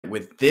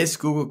with this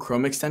Google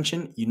Chrome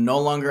extension, you no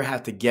longer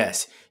have to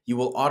guess. You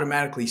will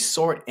automatically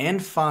sort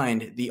and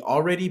find the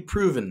already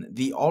proven,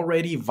 the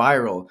already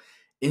viral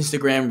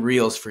Instagram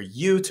Reels for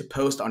you to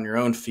post on your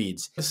own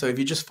feeds. So if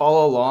you just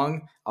follow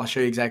along, I'll show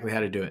you exactly how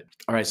to do it.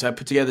 All right, so I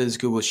put together this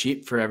Google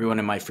Sheet for everyone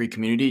in my free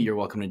community. You're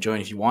welcome to join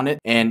if you want it.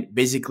 And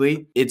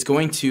basically, it's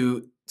going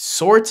to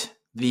sort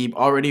the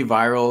already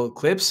viral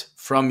clips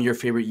from your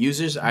favorite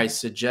users. I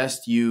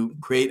suggest you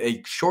create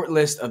a short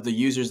list of the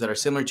users that are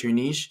similar to your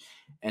niche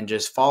and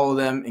just follow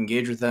them,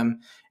 engage with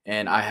them.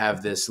 And I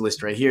have this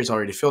list right here. It's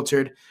already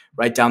filtered.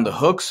 Write down the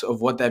hooks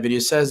of what that video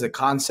says, the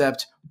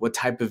concept, what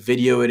type of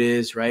video it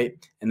is, right?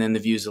 And then the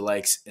views, the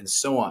likes, and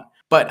so on.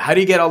 But how do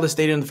you get all this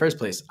data in the first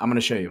place? I'm going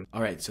to show you.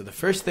 All right, so the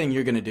first thing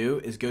you're going to do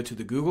is go to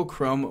the Google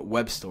Chrome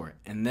Web Store.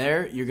 And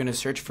there you're going to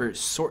search for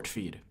Sort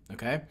Feed,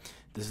 okay?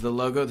 This is the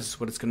logo. This is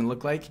what it's going to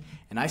look like.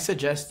 And I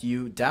suggest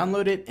you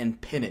download it and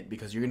pin it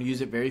because you're going to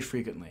use it very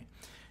frequently.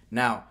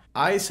 Now,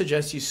 I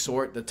suggest you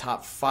sort the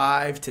top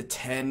 5 to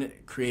 10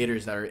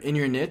 creators that are in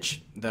your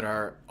niche that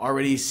are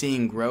already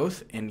seeing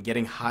growth and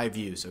getting high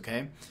views,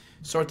 okay?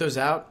 Sort those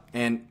out.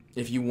 And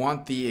if you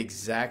want the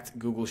exact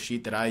Google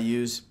Sheet that I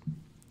use,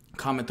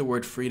 comment the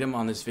word freedom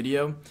on this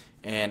video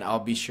and I'll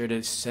be sure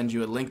to send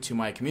you a link to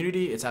my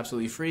community. It's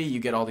absolutely free. You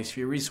get all these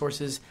free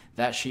resources.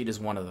 That sheet is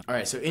one of them. All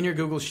right, so in your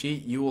Google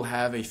Sheet, you will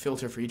have a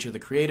filter for each of the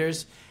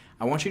creators.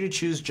 I want you to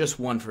choose just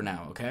one for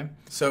now, okay?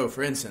 So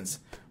for instance,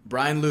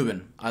 Brian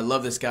Lubin. I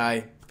love this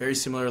guy. Very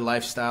similar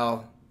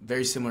lifestyle,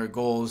 very similar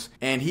goals,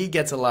 and he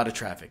gets a lot of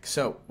traffic.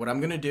 So what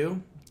I'm gonna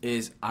do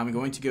is I'm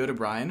going to go to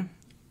Brian.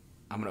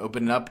 I'm gonna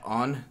open it up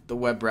on the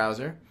web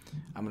browser.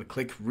 I'm gonna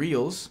click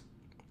Reels,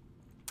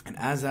 and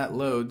as that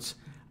loads,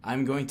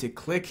 I'm going to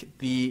click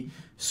the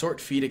Sort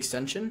Feed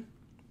extension,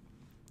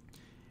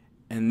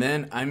 and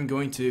then I'm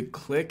going to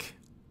click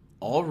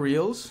All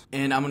Reels,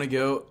 and I'm going to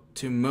go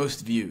to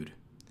Most Viewed.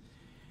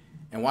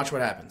 And watch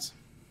what happens.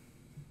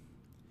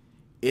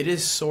 It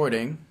is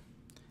sorting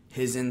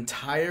his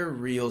entire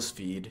Reels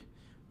feed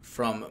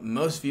from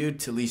most viewed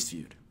to least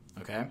viewed,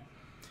 okay?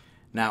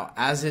 Now,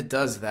 as it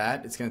does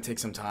that, it's going to take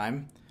some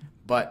time,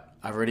 but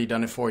I've already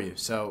done it for you.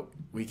 So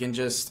we can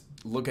just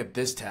look at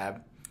this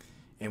tab,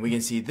 and we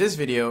can see this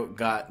video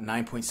got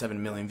 9.7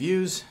 million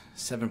views,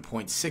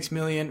 7.6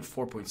 million,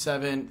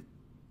 4.7,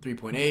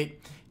 3.8.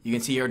 You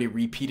can see he already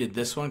repeated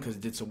this one because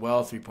it did so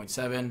well,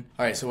 3.7.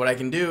 All right, so what I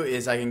can do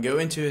is I can go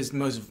into his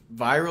most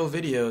viral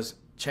videos,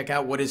 check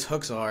out what his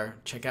hooks are,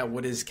 check out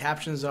what his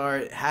captions are,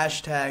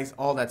 hashtags,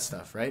 all that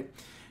stuff, right?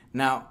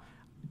 Now,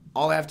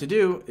 all I have to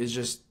do is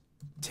just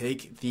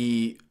take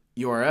the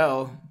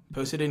URL,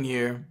 post it in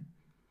here,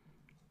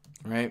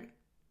 right?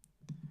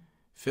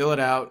 Fill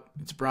it out.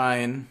 It's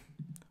Brian.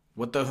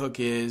 What the hook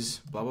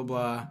is, blah, blah,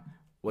 blah,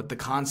 what the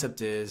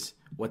concept is,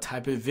 what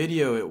type of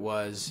video it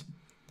was,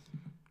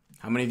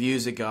 how many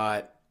views it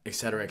got, et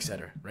cetera,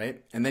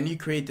 right? And then you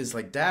create this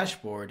like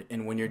dashboard,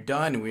 and when you're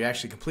done and we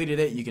actually completed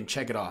it, you can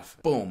check it off.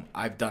 Boom,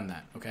 I've done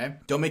that, okay?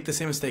 Don't make the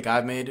same mistake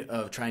I've made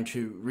of trying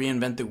to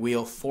reinvent the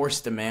wheel,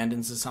 force demand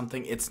into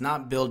something. It's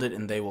not build it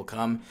and they will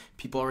come.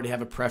 People already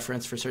have a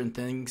preference for certain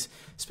things,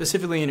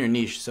 specifically in your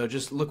niche. So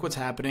just look what's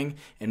happening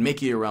and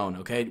make it your own,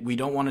 okay? We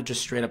don't want to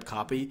just straight up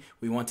copy.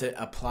 We want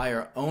to apply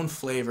our own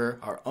flavor,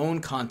 our own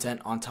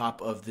content on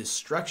top of this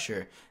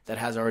structure that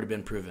has already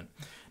been proven.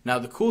 Now,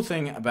 the cool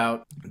thing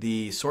about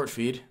the sort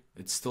feed,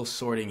 it's still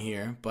sorting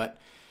here, but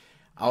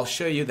I'll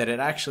show you that it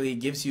actually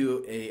gives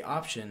you an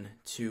option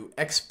to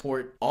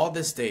export all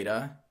this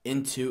data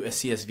into a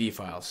CSV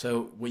file.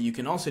 So what you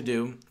can also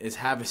do is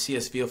have a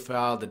CSV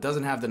file that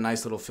doesn't have the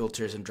nice little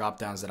filters and drop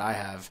downs that I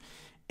have,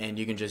 and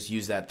you can just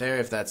use that there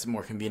if that's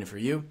more convenient for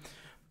you.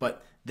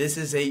 But this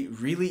is a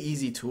really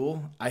easy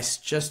tool. I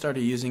just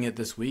started using it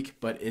this week,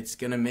 but it's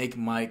gonna make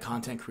my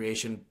content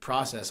creation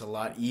process a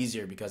lot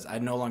easier because I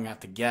no longer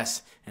have to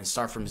guess and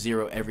start from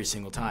zero every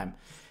single time.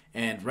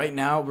 And right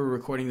now we're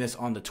recording this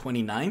on the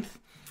 29th,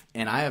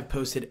 and I have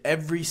posted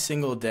every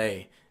single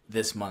day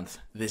this month,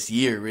 this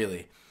year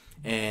really.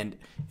 And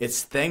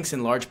it's thanks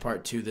in large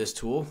part to this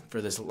tool for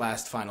this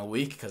last final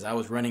week because I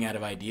was running out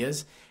of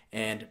ideas,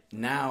 and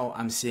now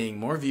I'm seeing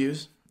more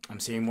views, I'm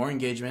seeing more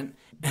engagement,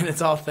 and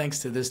it's all thanks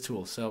to this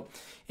tool. So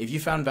if you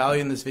found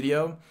value in this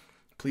video,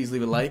 please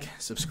leave a like,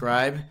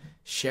 subscribe,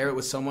 share it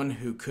with someone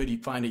who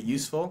could find it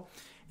useful.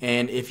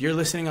 And if you're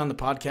listening on the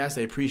podcast,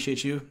 I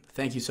appreciate you.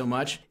 Thank you so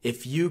much.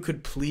 If you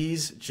could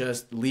please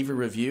just leave a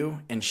review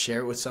and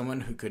share it with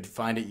someone who could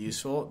find it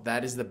useful,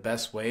 that is the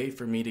best way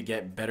for me to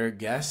get better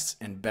guests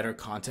and better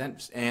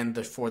content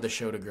and for the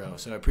show to grow.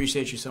 So I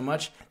appreciate you so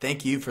much.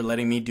 Thank you for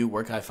letting me do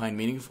work I find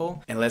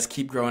meaningful, and let's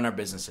keep growing our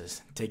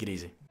businesses. Take it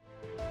easy.